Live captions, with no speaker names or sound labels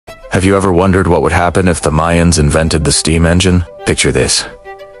Have you ever wondered what would happen if the Mayans invented the steam engine? Picture this.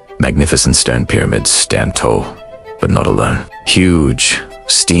 Magnificent stone pyramids stand tall, but not alone. Huge,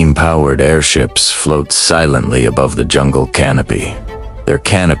 steam-powered airships float silently above the jungle canopy. Their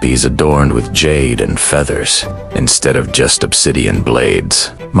canopies adorned with jade and feathers, instead of just obsidian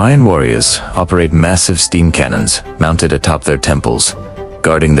blades. Mayan warriors operate massive steam cannons mounted atop their temples,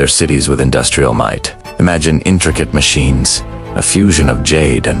 guarding their cities with industrial might. Imagine intricate machines, a fusion of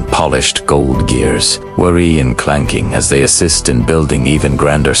jade and polished gold gears, whirring and clanking as they assist in building even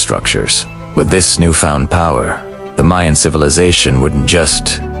grander structures. With this newfound power, the Mayan civilization wouldn't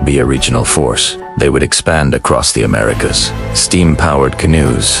just be a regional force. They would expand across the Americas. Steam-powered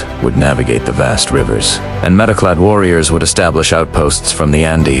canoes would navigate the vast rivers, and metal-clad warriors would establish outposts from the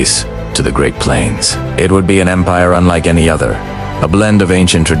Andes to the Great Plains. It would be an empire unlike any other, a blend of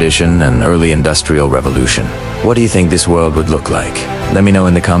ancient tradition and early industrial revolution. What do you think this world would look like? Let me know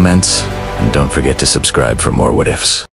in the comments, and don't forget to subscribe for more what-ifs.